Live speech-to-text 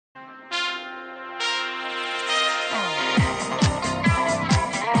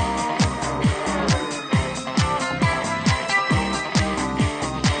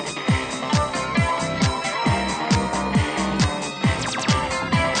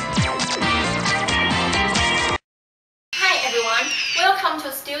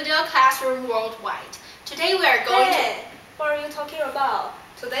restaurant worldwide. Today we are going to... What are you talking about?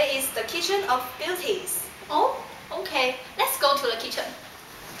 Today is the kitchen of beauties. Oh, okay. Let's go to the kitchen.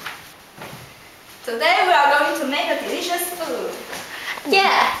 Today we are going to make a delicious food.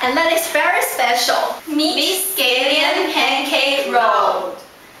 Yeah, and that is very special. Meat Scallion Pancake Rolls.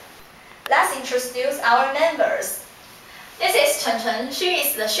 Let's introduce our members. This is Chen Chen. She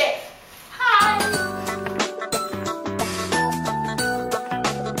is the chef. Hi.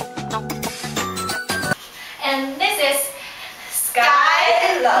 And this is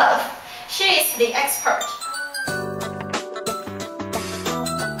Sky Love. She is the expert.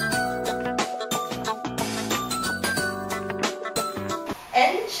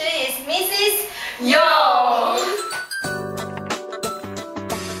 And she is Mrs. Yo!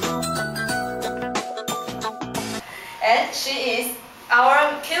 And she is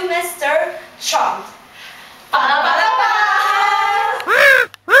our Q-Master Trump.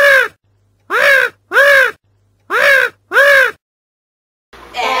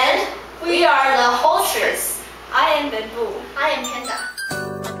 And we are the hostess. I am Bamboo. I am Panda.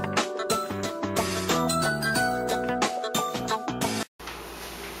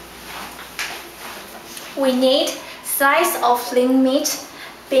 We need slice of lean meat,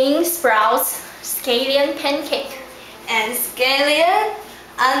 bean sprouts, scallion pancake, And scallion,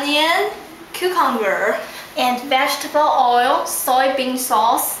 onion, cucumber, and vegetable oil, soybean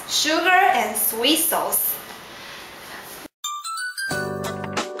sauce, sugar and sweet sauce.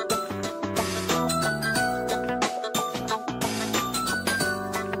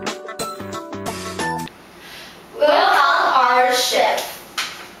 Welcome our chef.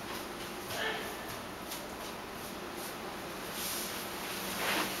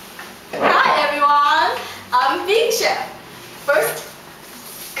 Hi everyone, I'm Big Chef. First,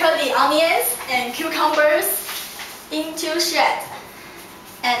 cut the onions and cucumbers into shreds,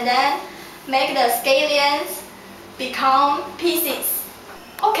 and then make the scallions become pieces.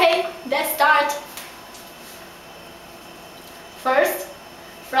 Okay, let's start. First,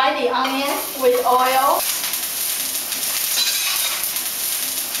 fry the onions with oil.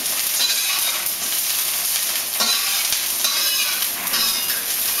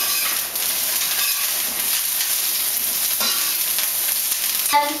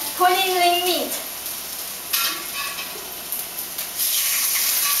 And put in lean meat.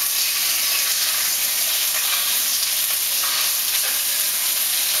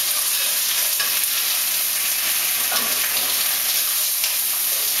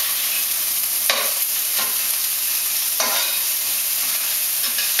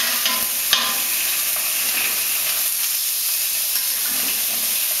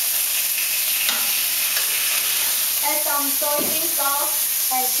 Add some soybean sauce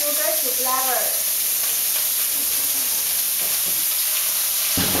and sugar to flavor.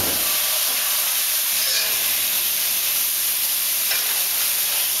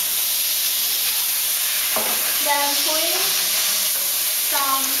 Then put in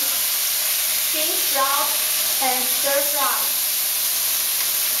some bean sprouts and stir fry.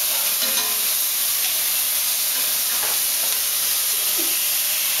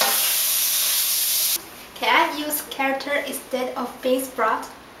 Can I use carrot instead of bean sprout?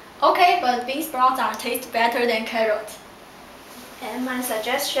 Okay, but bean sprouts are taste better than carrot. And my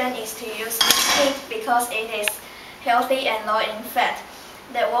suggestion is to use meat because it is healthy and low in fat.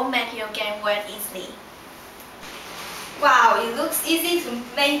 That won't make you gain weight easily. Wow, it looks easy to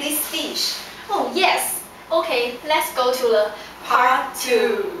make this dish. Oh yes. Okay, let's go to the part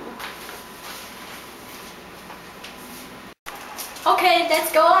 2. Okay,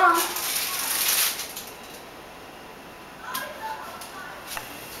 let's go on.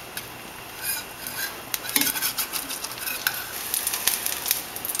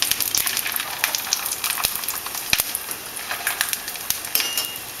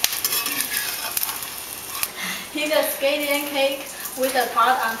 Heat the scallion cake with the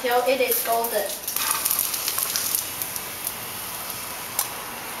pot until it is golden.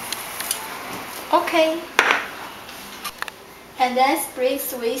 Okay. And then spread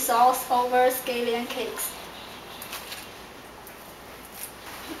sweet sauce over scallion cakes.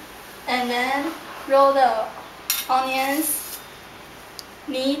 And then roll the onions,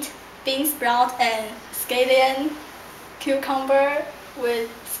 meat, bean sprout, and scallion cucumber with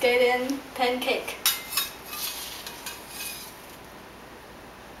scallion pancake.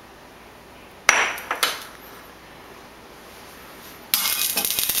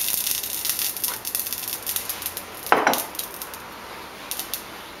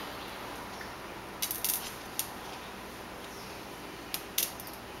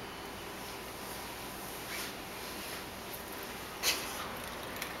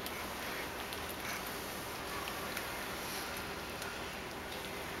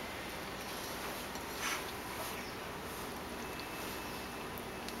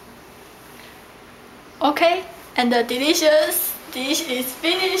 Okay, and the delicious dish is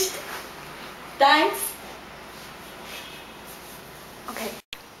finished. Thanks. Okay.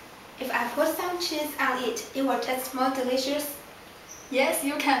 If I put some cheese on it, it will taste more delicious. Yes,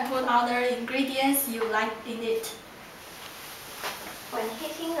 you can put other ingredients you like in it. When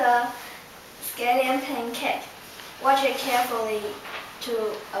heating the scallion pancake, watch it carefully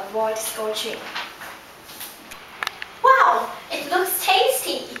to avoid scorching. Wow, it looks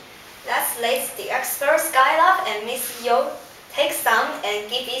tasty. Let's let the expert Skylove and Miss Yo take some and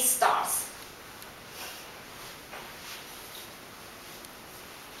give it stars.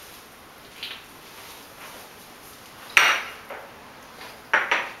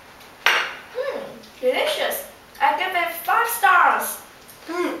 Delicious. I give it 5 stars.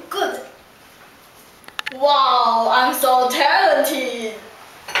 Good. Wow, I'm so talented.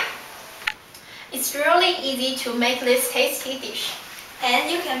 It's really easy to make this tasty dish.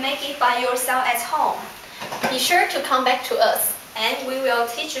 And you can make it by yourself at home. Be sure to come back to us. And we will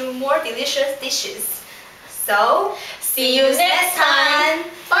teach you more delicious dishes. So, See you next time.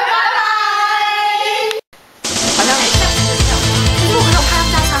 Bye bye. 好像其实我们有拍到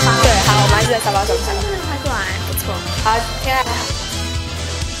大沙发。对，好，我们还是在沙发上拍。拍过来，不错。好，现在。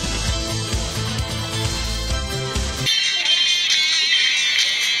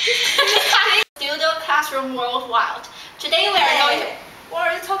 Studio Classroom Worldwide. Today we are going to... What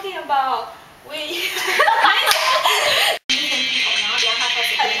are you talking about? We...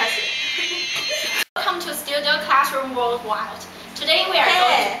 Welcome to Studio Classroom Worldwide. Today we are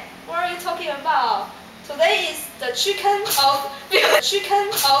going to... What are you talking about? Today is the chicken of...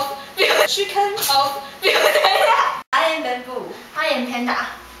 I am Bamboo. I am Panda.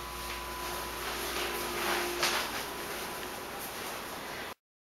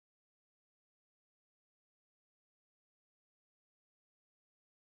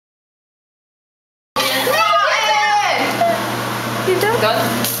 Good.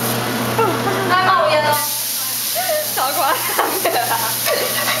 他冒烟了。超夸张的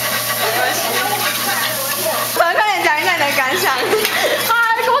啦。